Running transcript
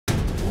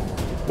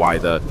why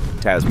the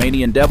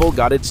Tasmanian devil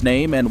got its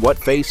name, and what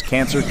face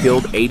cancer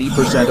killed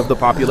 80% of the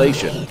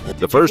population.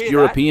 The first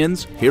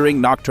Europeans,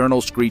 hearing nocturnal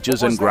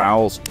screeches and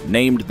growls,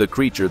 named the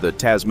creature the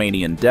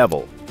Tasmanian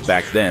devil.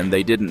 Back then,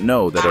 they didn't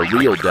know that a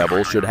real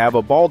devil should have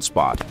a bald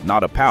spot,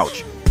 not a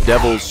pouch.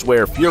 Devils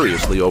swear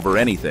furiously over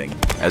anything,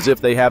 as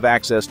if they have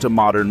access to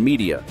modern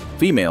media.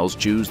 Females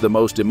choose the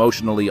most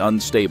emotionally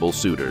unstable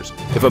suitors.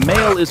 If a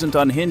male isn't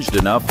unhinged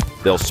enough,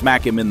 they'll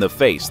smack him in the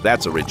face.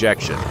 That's a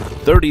rejection.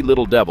 30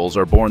 little devils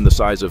are born the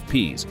size of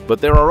peas,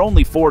 but there are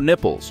only 4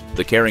 nipples.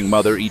 The caring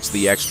mother eats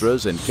the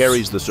extras and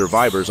carries the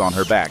survivors on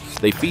her back.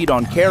 They feed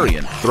on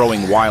carrion,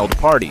 throwing wild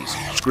parties,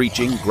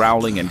 screeching,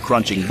 growling, and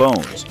crunching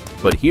bones.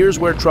 But here's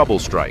where trouble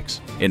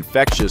strikes.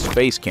 Infectious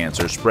face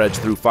cancer spreads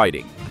through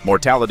fighting.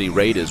 Mortality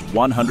rate is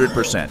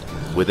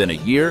 100%. Within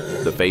a year,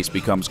 the face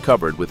becomes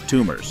covered with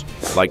tumors.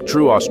 Like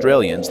true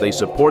Australians, they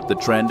support the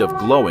trend of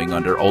glowing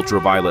under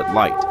ultraviolet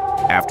light.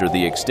 After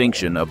the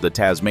extinction of the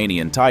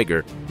Tasmanian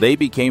tiger, they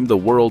became the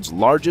world's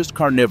largest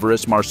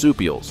carnivorous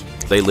marsupials.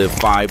 They live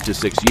 5 to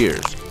 6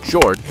 years.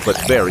 Short, but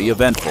very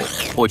eventful.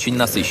 Очень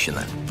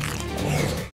насыщенно.